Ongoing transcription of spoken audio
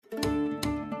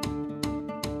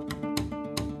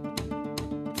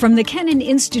From the Kennan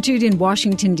Institute in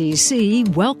Washington, D.C.,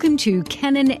 welcome to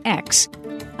Kennan X,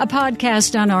 a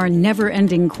podcast on our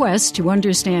never-ending quest to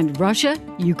understand Russia,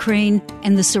 Ukraine,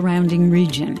 and the surrounding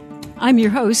region. I'm your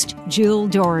host, Jill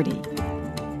Dougherty.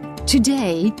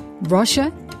 Today,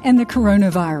 Russia and the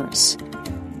coronavirus.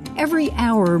 Every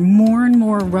hour, more and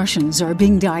more Russians are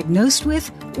being diagnosed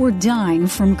with or dying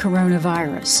from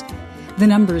coronavirus. The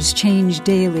numbers change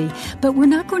daily, but we're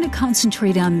not going to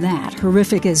concentrate on that,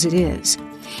 horrific as it is.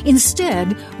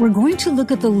 Instead, we're going to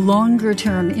look at the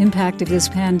longer-term impact of this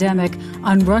pandemic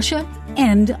on Russia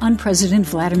and on President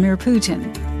Vladimir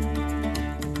Putin.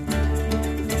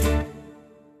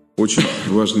 Очень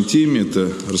важной теме –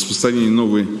 это распространение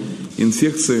новой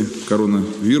инфекции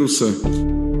коронавируса.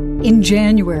 In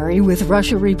January, with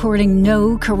Russia reporting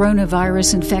no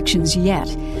coronavirus infections yet,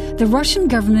 the Russian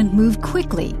government moved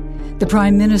quickly. The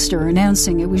Prime Minister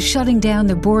announcing it was shutting down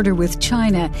the border with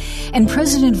China, and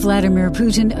President Vladimir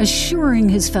Putin assuring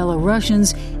his fellow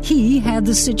Russians he had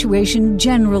the situation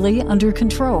generally under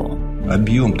control.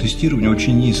 Объем тестирования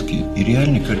очень низкий, и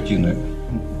реальной картины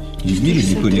в мире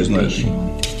никто не знает.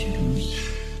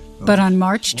 But on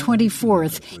March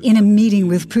 24th, in a meeting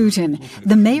with Putin,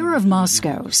 the mayor of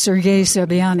Moscow, Sergei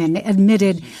Sobyanin,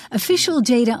 admitted official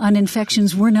data on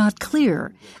infections were not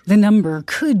clear. The number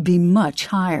could be much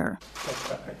higher.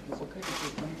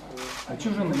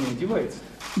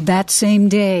 That same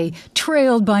day,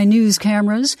 trailed by news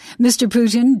cameras, Mr.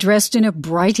 Putin, dressed in a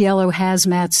bright yellow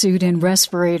hazmat suit and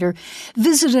respirator,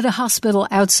 visited a hospital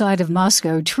outside of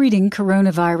Moscow treating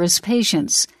coronavirus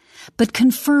patients. But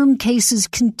confirmed cases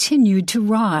continued to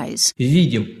rise.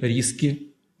 Видим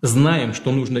риски, знаем,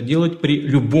 что нужно делать при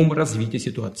любом развитии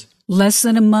ситуации. Less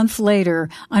than a month later,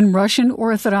 on Russian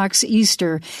Orthodox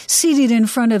Easter, seated in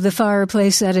front of the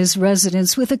fireplace at his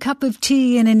residence with a cup of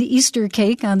tea and an Easter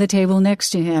cake on the table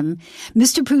next to him,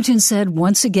 Mr. Putin said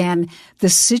once again, the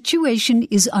situation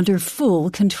is under full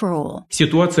control.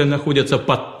 Ситуация находится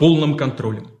под полным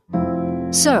контролем.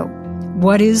 So,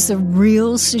 what is the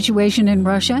real situation in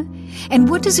Russia? And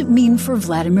what does it mean for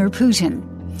Vladimir Putin?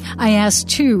 I asked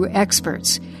two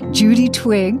experts, Judy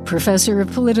Twigg, professor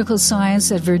of political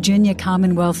science at Virginia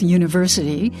Commonwealth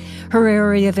University. Her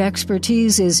area of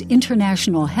expertise is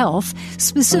international health,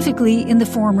 specifically in the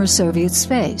former Soviet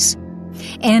space.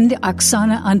 And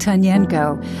Oksana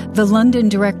Antonenko, the London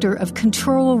director of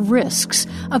Control Risks,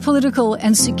 a political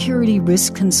and security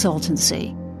risk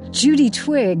consultancy. Judy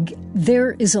Twigg,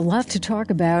 there is a lot to talk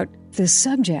about this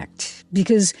subject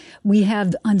because we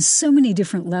have on so many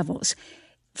different levels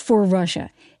for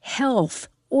Russia, health,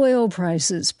 oil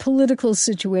prices, political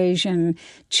situation,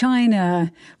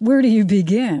 China, where do you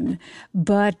begin?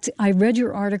 But I read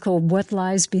your article, What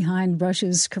Lies Behind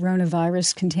Russia's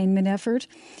Coronavirus Containment Effort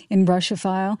in Russia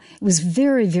File. It was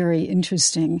very, very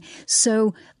interesting.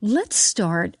 So let's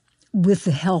start with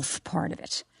the health part of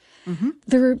it. Mm-hmm.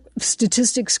 There are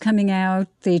statistics coming out.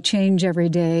 They change every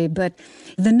day, but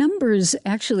the numbers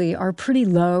actually are pretty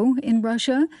low in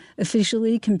Russia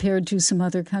officially compared to some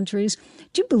other countries.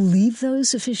 Do you believe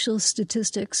those official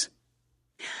statistics?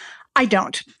 I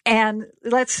don't. And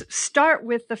let's start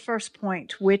with the first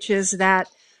point, which is that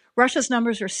Russia's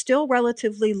numbers are still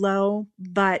relatively low,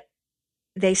 but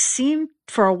they seem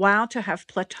for a while to have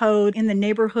plateaued in the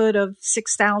neighborhood of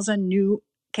 6,000 new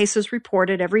cases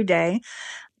reported every day.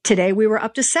 Today, we were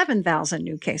up to 7,000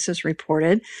 new cases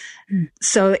reported.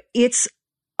 So it's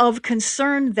of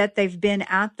concern that they've been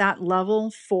at that level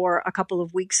for a couple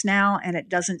of weeks now, and it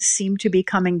doesn't seem to be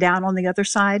coming down on the other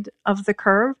side of the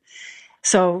curve.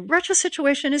 So Russia's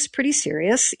situation is pretty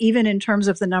serious, even in terms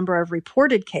of the number of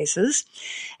reported cases.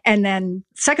 And then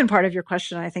second part of your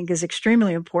question, I think, is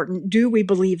extremely important. Do we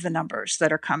believe the numbers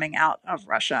that are coming out of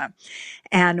Russia?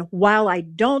 And while I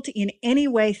don't in any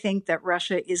way think that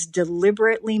Russia is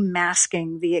deliberately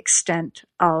masking the extent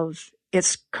of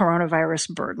its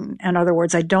coronavirus burden, in other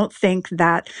words, I don't think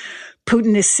that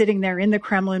Putin is sitting there in the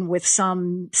Kremlin with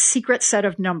some secret set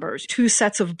of numbers, two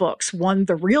sets of books, one,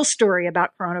 the real story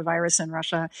about coronavirus in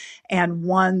Russia, and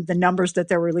one, the numbers that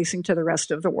they're releasing to the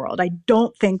rest of the world. I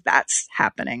don't think that's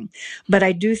happening. But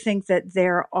I do think that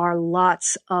there are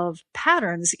lots of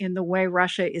patterns in the way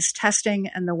Russia is testing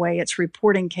and the way it's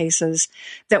reporting cases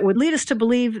that would lead us to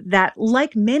believe that,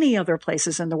 like many other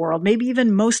places in the world, maybe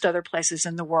even most other places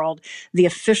in the world, the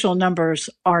official numbers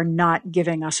are not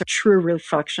giving us a true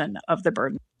reflection of the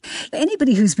burden.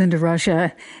 Anybody who's been to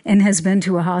Russia and has been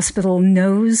to a hospital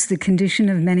knows the condition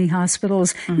of many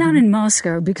hospitals, not in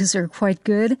Moscow because they're quite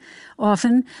good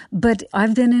often, but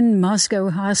I've been in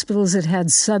Moscow hospitals that had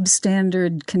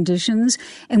substandard conditions.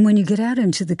 And when you get out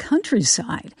into the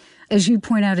countryside, as you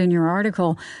point out in your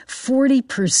article,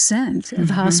 40% of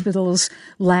hospitals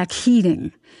lack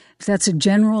heating. That's a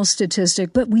general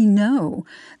statistic, but we know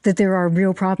that there are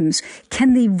real problems.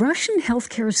 Can the Russian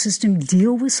healthcare system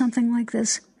deal with something like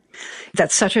this?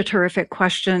 That's such a terrific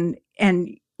question.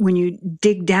 And when you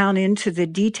dig down into the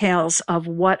details of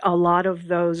what a lot of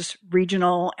those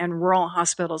regional and rural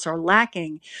hospitals are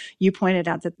lacking, you pointed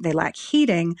out that they lack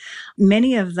heating.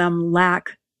 Many of them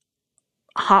lack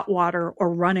hot water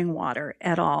or running water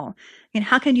at all. I mean,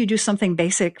 how can you do something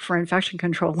basic for infection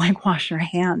control like wash your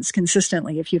hands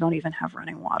consistently if you don't even have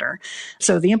running water?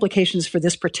 So the implications for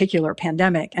this particular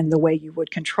pandemic and the way you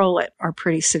would control it are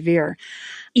pretty severe.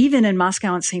 Even in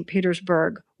Moscow and St.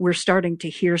 Petersburg, we're starting to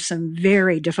hear some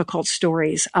very difficult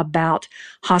stories about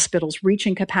hospitals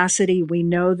reaching capacity. We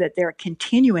know that they're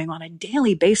continuing on a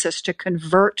daily basis to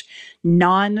convert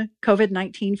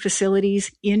non-COVID-19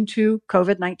 facilities into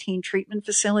COVID-19 treatment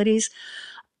facilities.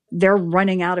 They're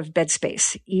running out of bed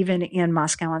space, even in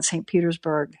Moscow and St.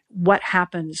 Petersburg. What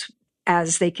happens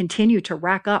as they continue to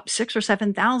rack up 6,000 or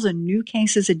 7,000 new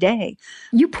cases a day?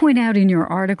 You point out in your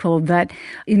article that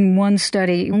in one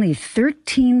study, only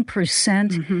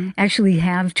 13% actually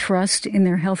have trust in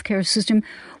their healthcare system.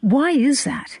 Why is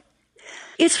that?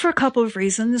 It's for a couple of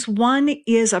reasons. One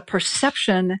is a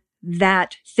perception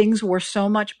that things were so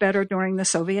much better during the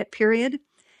Soviet period,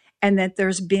 and that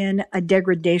there's been a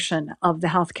degradation of the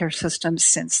healthcare system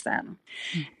since then.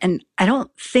 And I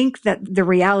don't think that the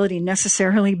reality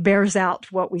necessarily bears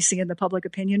out what we see in the public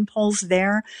opinion polls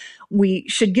there. We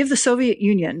should give the Soviet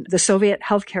Union, the Soviet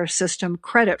healthcare system,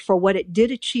 credit for what it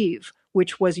did achieve,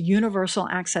 which was universal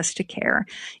access to care.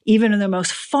 Even in the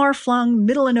most far-flung,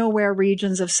 middle-of-nowhere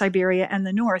regions of Siberia and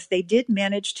the North, they did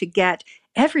manage to get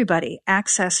everybody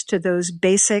access to those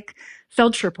basic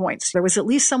Feldsher points. There was at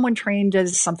least someone trained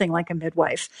as something like a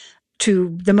midwife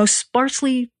to the most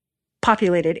sparsely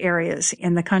populated areas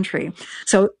in the country.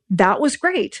 So that was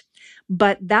great,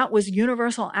 but that was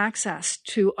universal access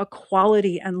to a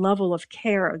quality and level of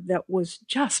care that was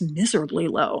just miserably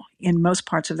low in most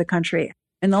parts of the country.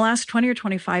 In the last 20 or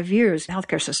 25 years, the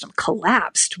healthcare system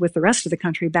collapsed with the rest of the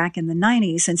country back in the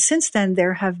 90s. And since then,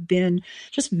 there have been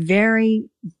just very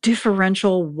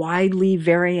differential, widely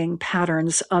varying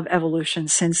patterns of evolution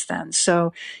since then.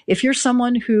 So if you're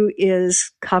someone who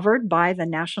is covered by the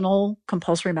national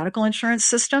compulsory medical insurance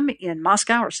system in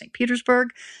Moscow or St. Petersburg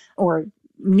or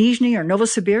Nizhny or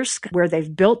Novosibirsk, where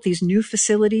they've built these new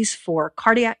facilities for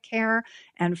cardiac care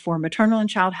and for maternal and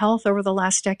child health over the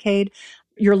last decade,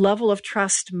 your level of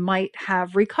trust might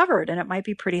have recovered and it might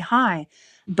be pretty high.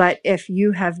 But if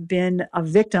you have been a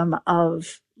victim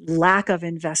of lack of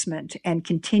investment and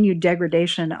continued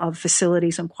degradation of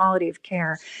facilities and quality of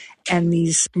care and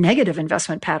these negative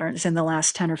investment patterns in the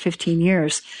last 10 or 15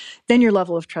 years, then your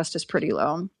level of trust is pretty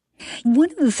low. One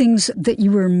of the things that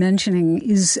you were mentioning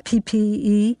is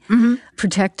PPE,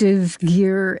 protective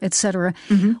gear, et cetera.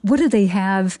 What do they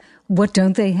have? What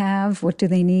don't they have? What do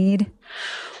they need?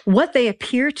 What they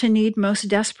appear to need most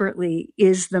desperately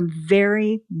is the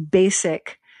very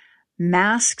basic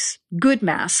masks, good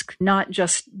masks, not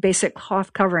just basic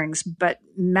cloth coverings, but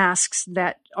masks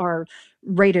that are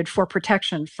rated for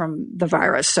protection from the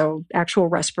virus. So actual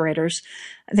respirators.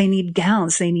 They need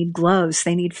gowns, they need gloves,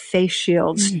 they need face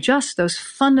shields. Just those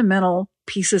fundamental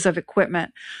pieces of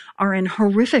equipment are in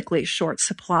horrifically short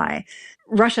supply.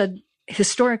 Russia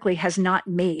historically has not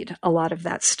made a lot of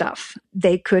that stuff.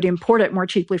 They could import it more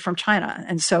cheaply from China.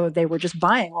 And so they were just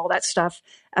buying all that stuff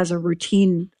as a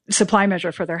routine supply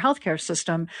measure for their healthcare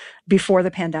system before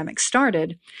the pandemic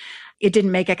started. It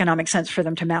didn't make economic sense for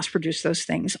them to mass produce those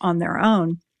things on their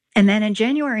own. And then in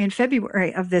January and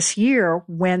February of this year,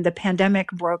 when the pandemic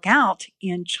broke out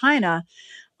in China,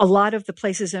 a lot of the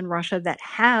places in Russia that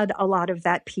had a lot of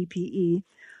that PPE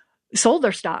sold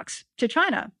their stocks to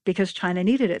China because China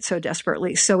needed it so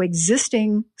desperately. So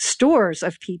existing stores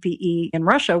of PPE in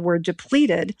Russia were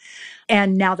depleted,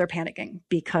 and now they're panicking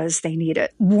because they need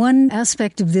it. One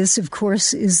aspect of this, of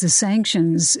course, is the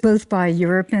sanctions, both by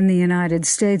Europe and the United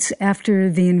States after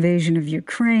the invasion of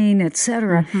Ukraine, et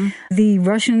cetera. The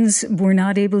Russians were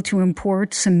not able to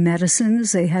import some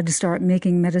medicines. They had to start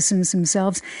making medicines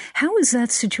themselves. How is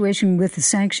that situation with the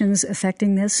sanctions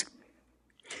affecting this?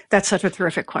 That's such a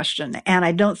terrific question. And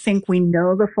I don't think we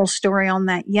know the full story on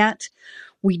that yet.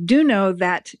 We do know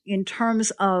that in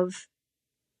terms of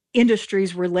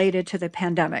industries related to the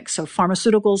pandemic, so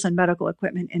pharmaceuticals and medical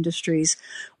equipment industries,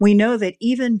 we know that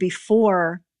even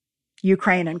before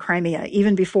Ukraine and Crimea,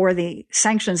 even before the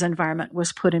sanctions environment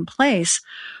was put in place,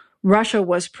 Russia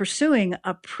was pursuing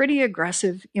a pretty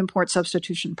aggressive import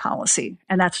substitution policy.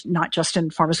 And that's not just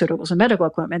in pharmaceuticals and medical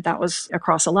equipment. That was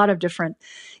across a lot of different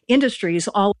industries,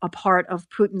 all a part of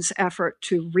Putin's effort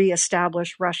to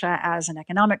reestablish Russia as an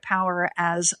economic power,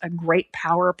 as a great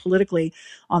power politically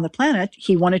on the planet.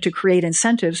 He wanted to create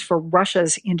incentives for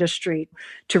Russia's industry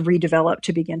to redevelop,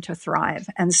 to begin to thrive.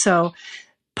 And so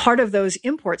part of those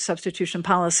import substitution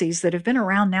policies that have been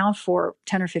around now for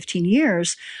 10 or 15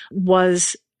 years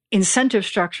was incentive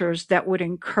structures that would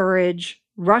encourage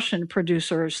Russian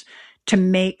producers to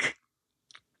make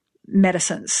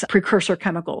medicines, precursor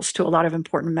chemicals to a lot of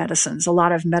important medicines, a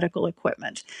lot of medical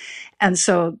equipment. And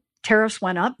so tariffs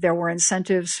went up. There were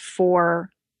incentives for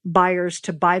buyers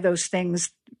to buy those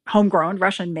things homegrown,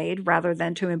 Russian made, rather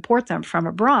than to import them from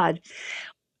abroad.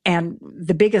 And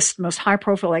the biggest, most high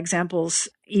profile examples,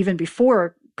 even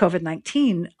before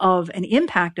COVID-19, of an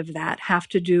impact of that have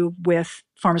to do with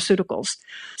pharmaceuticals.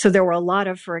 So there were a lot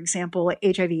of, for example,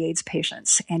 HIV/AIDS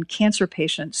patients and cancer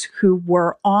patients who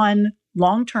were on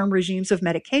long-term regimes of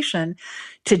medication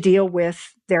to deal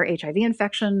with their HIV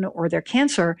infection or their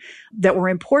cancer that were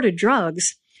imported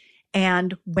drugs.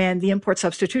 And when the import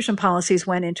substitution policies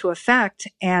went into effect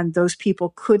and those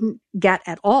people couldn't get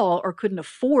at all or couldn't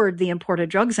afford the imported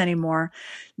drugs anymore,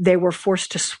 they were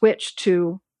forced to switch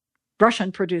to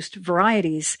Russian-produced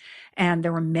varieties. And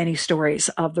there were many stories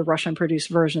of the Russian-produced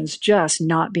versions just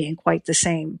not being quite the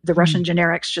same. The Russian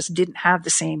generics just didn't have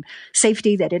the same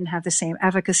safety. They didn't have the same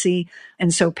efficacy.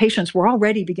 And so patients were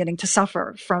already beginning to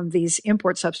suffer from these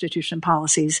import substitution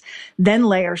policies. Then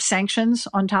layer sanctions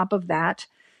on top of that.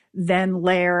 Then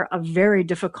layer a very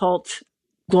difficult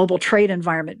global trade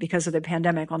environment because of the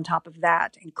pandemic on top of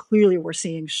that. And clearly we're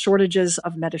seeing shortages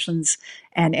of medicines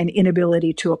and an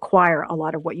inability to acquire a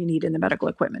lot of what you need in the medical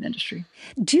equipment industry.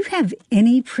 Do you have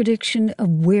any prediction of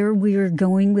where we are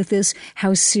going with this,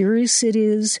 how serious it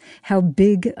is, how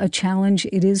big a challenge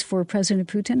it is for President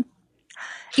Putin?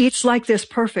 It's like this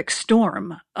perfect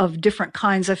storm of different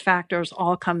kinds of factors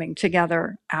all coming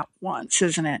together at once,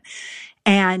 isn't it?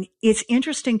 And it's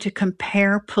interesting to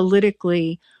compare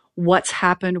politically what's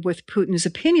happened with Putin's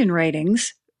opinion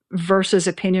ratings versus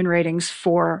opinion ratings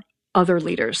for other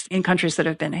leaders in countries that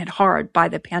have been hit hard by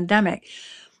the pandemic.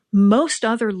 Most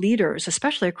other leaders,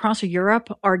 especially across Europe,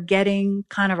 are getting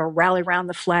kind of a rally around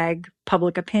the flag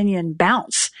public opinion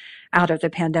bounce out of the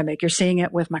pandemic. You're seeing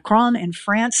it with Macron in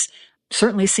France,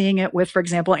 certainly seeing it with, for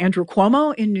example, Andrew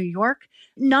Cuomo in New York.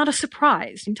 Not a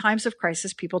surprise. In times of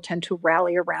crisis, people tend to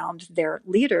rally around their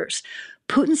leaders.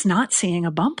 Putin's not seeing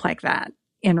a bump like that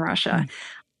in Russia.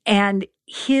 And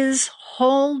his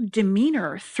whole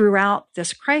demeanor throughout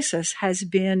this crisis has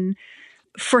been,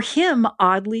 for him,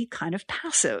 oddly kind of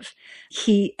passive.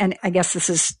 And I guess this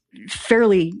is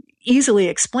fairly easily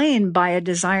explained by a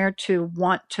desire to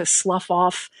want to slough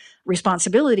off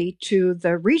responsibility to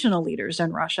the regional leaders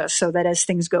in Russia so that as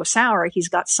things go sour, he's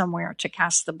got somewhere to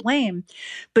cast the blame.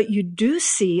 But you do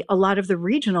see a lot of the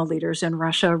regional leaders in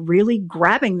Russia really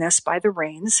grabbing this by the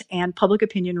reins, and public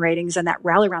opinion ratings and that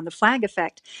rally around the flag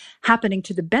effect happening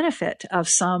to the benefit of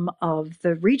some of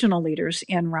the regional leaders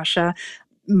in Russia,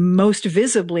 most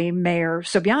visibly Mayor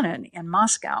Sobyanin in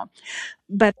Moscow.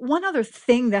 But one other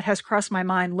thing that has crossed my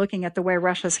mind looking at the way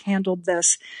Russia's handled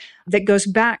this that goes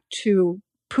back to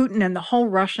Putin and the whole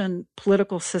Russian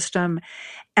political system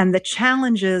and the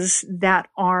challenges that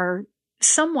are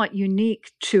somewhat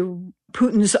unique to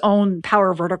Putin's own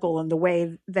power vertical and the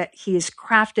way that he's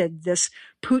crafted this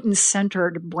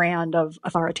Putin-centered brand of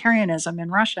authoritarianism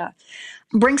in Russia,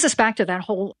 brings us back to that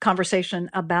whole conversation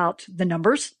about the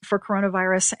numbers for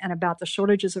coronavirus and about the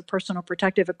shortages of personal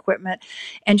protective equipment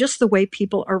and just the way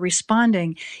people are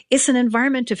responding. It's an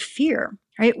environment of fear,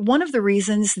 right? One of the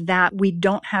reasons that we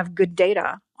don't have good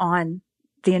data on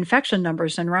the infection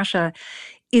numbers in Russia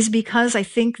is because I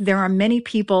think there are many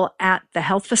people at the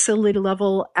health facility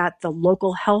level, at the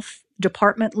local health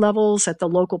department levels, at the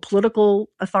local political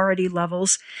authority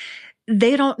levels.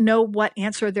 They don't know what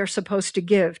answer they're supposed to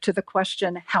give to the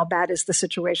question, how bad is the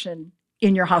situation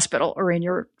in your hospital or in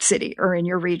your city or in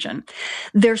your region?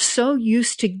 They're so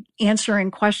used to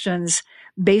answering questions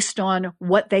based on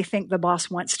what they think the boss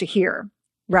wants to hear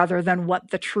rather than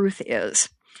what the truth is.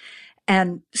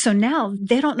 And so now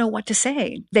they don't know what to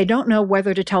say. They don't know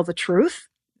whether to tell the truth,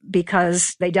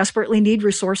 because they desperately need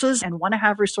resources and want to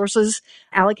have resources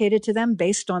allocated to them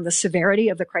based on the severity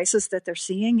of the crisis that they're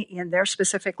seeing in their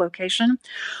specific location,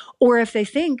 or if they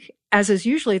think, as is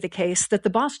usually the case, that the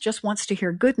boss just wants to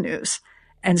hear good news.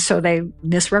 And so they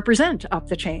misrepresent up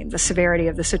the chain the severity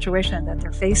of the situation that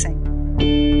they're facing.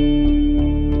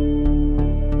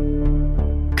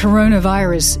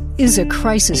 Coronavirus is a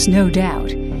crisis, no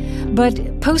doubt.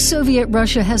 But post-Soviet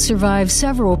Russia has survived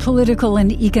several political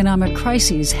and economic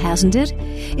crises, hasn't it?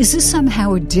 Is this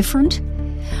somehow different?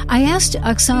 I asked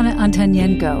Oksana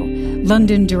Antonenko,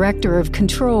 London Director of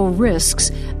Control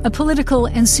Risks, a political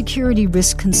and security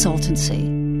risk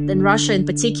consultancy. In Russia in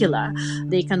particular,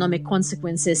 the economic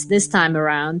consequences this time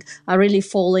around are really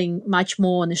falling much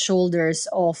more on the shoulders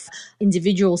of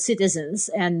individual citizens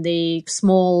and the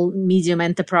small, medium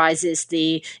enterprises,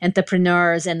 the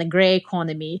entrepreneurs and the gray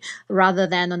economy, rather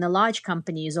than on the large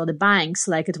companies or the banks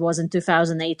like it was in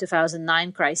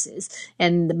 2008-2009 crisis.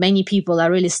 And many people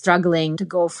are really struggling to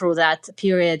go through that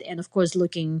period. And of course,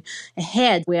 looking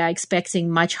ahead, we are expecting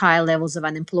much higher levels of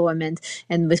unemployment,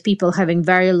 and with people having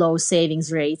very low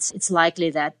savings rates, it's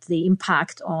likely that the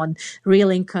impact on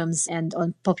real incomes and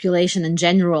on population in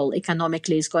general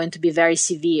economically is going to be very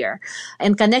severe.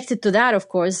 And connected to that, of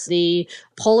course, the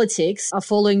politics are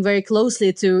following very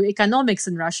closely to economics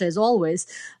in Russia as always.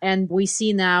 And we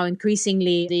see now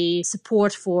increasingly the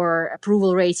support for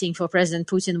approval rating for President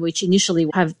Putin, which initially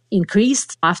have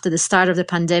increased after the start of the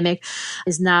pandemic,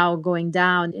 is now going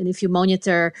down. And if you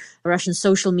monitor Russian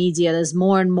social media, there's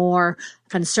more and more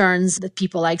concerns that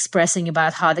people are expressing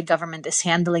about how the government is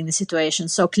handling the situation.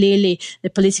 So clearly, the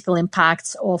political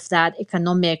impacts of that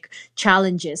economic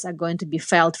challenges are going to be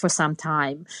felt for some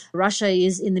time. Russia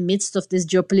is in the midst of this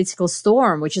geopolitical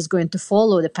storm, which is going to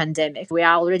follow the pandemic. We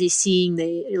are already seeing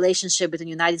the relationship between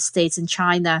the United States and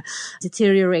China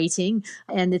deteriorating,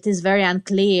 and it is very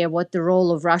unclear what the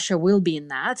role of Russia will be in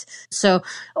that. So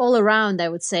all around, I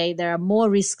would say there are more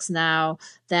risks now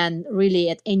than really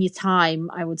at any time,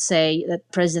 I would say, that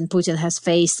President Putin has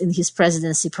faced in his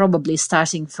presidency, probably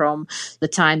starting from the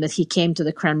time that he came to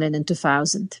the Kremlin in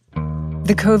 2000.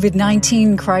 The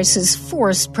COVID-19 crisis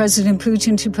forced President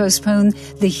Putin to postpone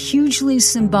the hugely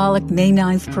symbolic May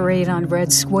 9th parade on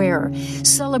Red Square,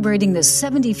 celebrating the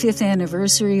 75th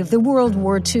anniversary of the World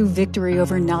War II victory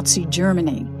over Nazi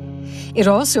Germany. It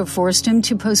also forced him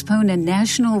to postpone a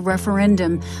national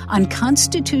referendum on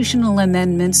constitutional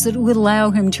amendments that would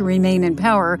allow him to remain in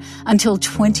power until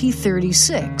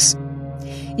 2036.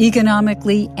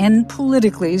 Economically and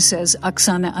politically, says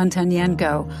Oksana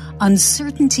Antonenko,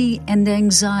 uncertainty and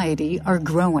anxiety are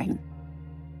growing.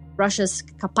 Russia's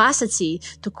capacity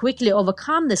to quickly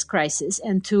overcome this crisis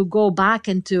and to go back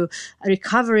into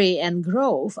recovery and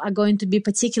growth are going to be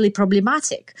particularly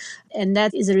problematic. And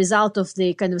that is a result of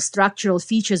the kind of structural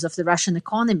features of the Russian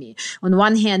economy. On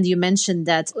one hand, you mentioned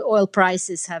that oil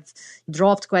prices have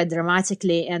dropped quite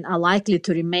dramatically and are likely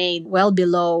to remain well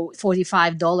below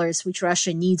 $45, which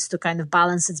Russia needs to kind of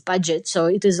balance its budget. So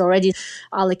it is already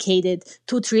allocated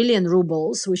 2 trillion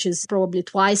rubles, which is probably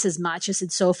twice as much as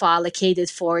it's so far allocated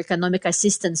for economic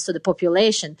assistance to the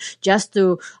population, just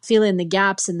to fill in the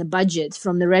gaps in the budget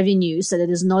from the revenues that it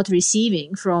is not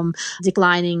receiving from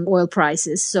declining oil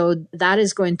prices. So that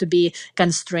is going to be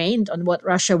constrained on what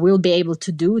Russia will be able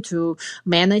to do to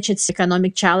manage its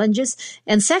economic challenges.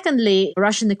 And secondly,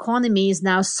 Russian economy is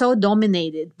now so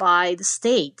dominated by the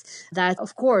state that,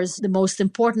 of course, the most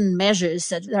important measures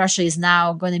that Russia is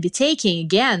now going to be taking,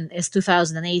 again, as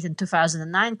 2008 and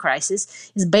 2009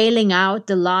 crisis, is bailing out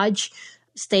the large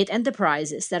state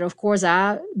enterprises that, of course,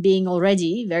 are being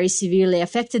already very severely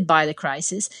affected by the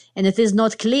crisis. And it is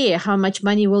not clear how much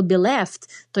money will be left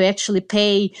to actually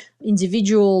pay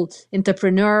individual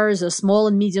entrepreneurs or small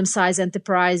and medium-sized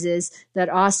enterprises that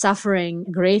are suffering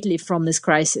greatly from this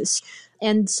crisis.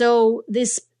 And so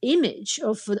this image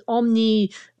of an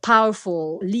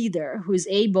omni-powerful leader who is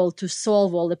able to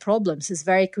solve all the problems is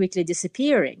very quickly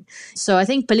disappearing. So I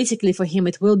think politically for him,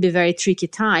 it will be a very tricky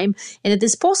time. And it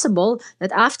is possible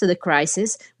that after the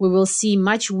crisis, we will see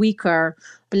much weaker,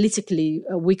 politically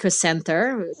weaker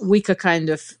center, weaker kind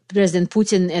of President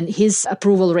Putin and his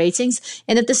approval ratings.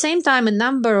 And at the same time, a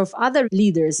number of other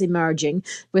leaders emerging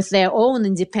with their own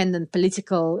independent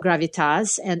political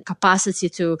gravitas and capacity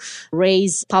to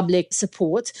raise public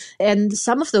support. And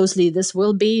some of those leaders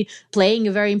will be playing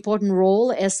a very important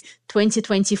role as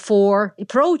 2024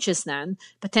 approaches then,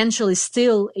 potentially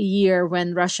still a year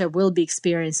when Russia will be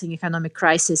experiencing economic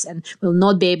crisis and will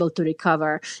not be able to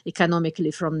recover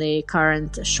economically from the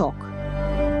current shock.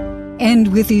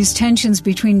 And with these tensions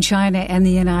between China and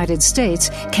the United States,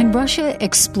 can Russia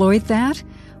exploit that?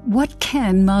 What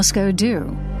can Moscow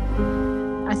do?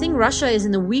 I think Russia is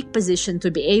in a weak position to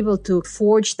be able to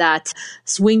forge that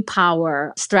swing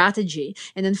power strategy.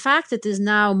 And in fact, it is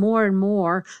now more and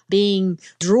more being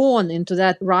drawn into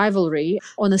that rivalry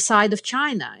on the side of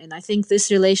China. And I think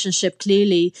this relationship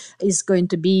clearly is going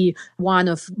to be one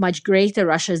of much greater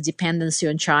Russia's dependency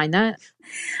on China.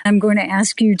 I'm going to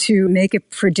ask you to make a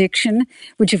prediction,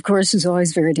 which of course is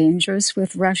always very dangerous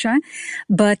with Russia.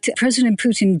 But President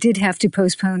Putin did have to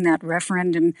postpone that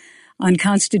referendum on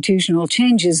constitutional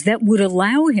changes that would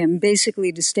allow him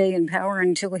basically to stay in power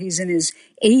until he's in his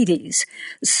 80s.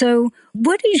 So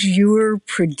what is your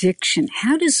prediction?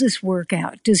 How does this work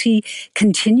out? Does he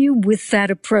continue with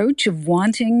that approach of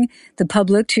wanting the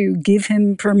public to give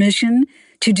him permission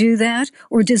to do that?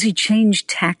 Or does he change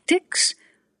tactics?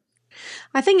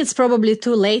 I think it's probably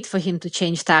too late for him to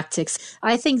change tactics.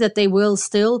 I think that they will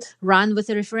still run with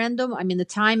the referendum. I mean, the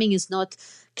timing is not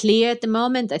clear at the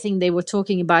moment. I think they were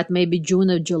talking about maybe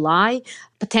June or July,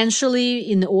 potentially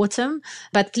in the autumn.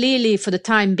 But clearly, for the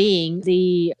time being,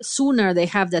 the sooner they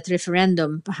have that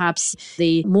referendum, perhaps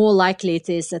the more likely it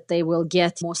is that they will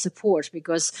get more support,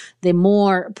 because the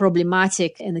more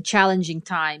problematic and the challenging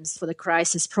times for the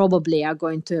crisis probably are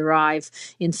going to arrive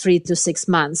in 3 to 6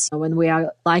 months, when we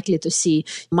are likely to see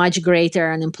much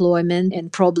greater unemployment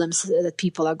and problems that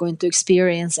people are going to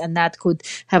experience. And that could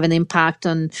have an impact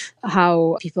on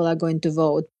how people are going to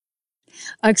vote.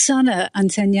 Oksana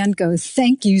Antonenko,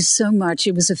 thank you so much.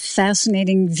 It was a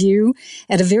fascinating view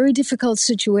at a very difficult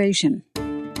situation.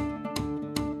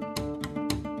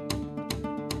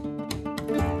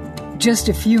 Just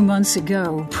a few months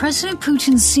ago, President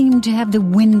Putin seemed to have the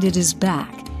wind at his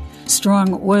back.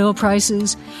 Strong oil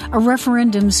prices, a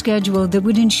referendum scheduled that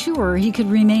would ensure he could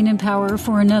remain in power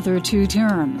for another 2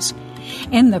 terms,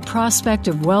 and the prospect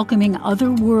of welcoming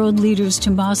other world leaders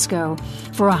to Moscow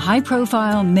for a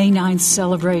high-profile May 9th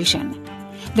celebration.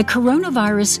 The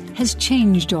coronavirus has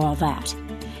changed all that.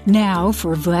 Now,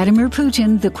 for Vladimir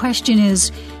Putin, the question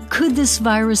is, could this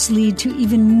virus lead to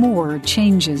even more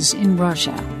changes in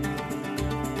Russia?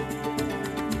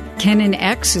 Kennan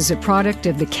X is a product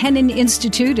of the Kennan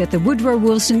Institute at the Woodrow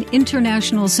Wilson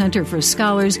International Center for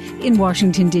Scholars in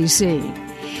Washington, D.C.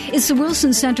 It's the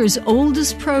Wilson Center's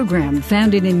oldest program,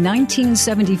 founded in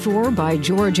 1974 by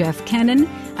George F. Kennan,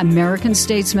 American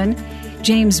statesman,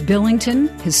 James Billington,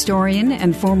 historian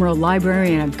and former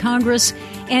Librarian of Congress,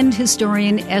 and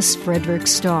historian S. Frederick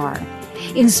Starr.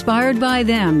 Inspired by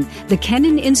them, the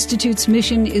Kennan Institute's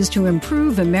mission is to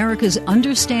improve America's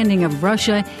understanding of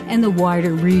Russia and the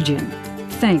wider region.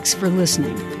 Thanks for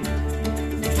listening.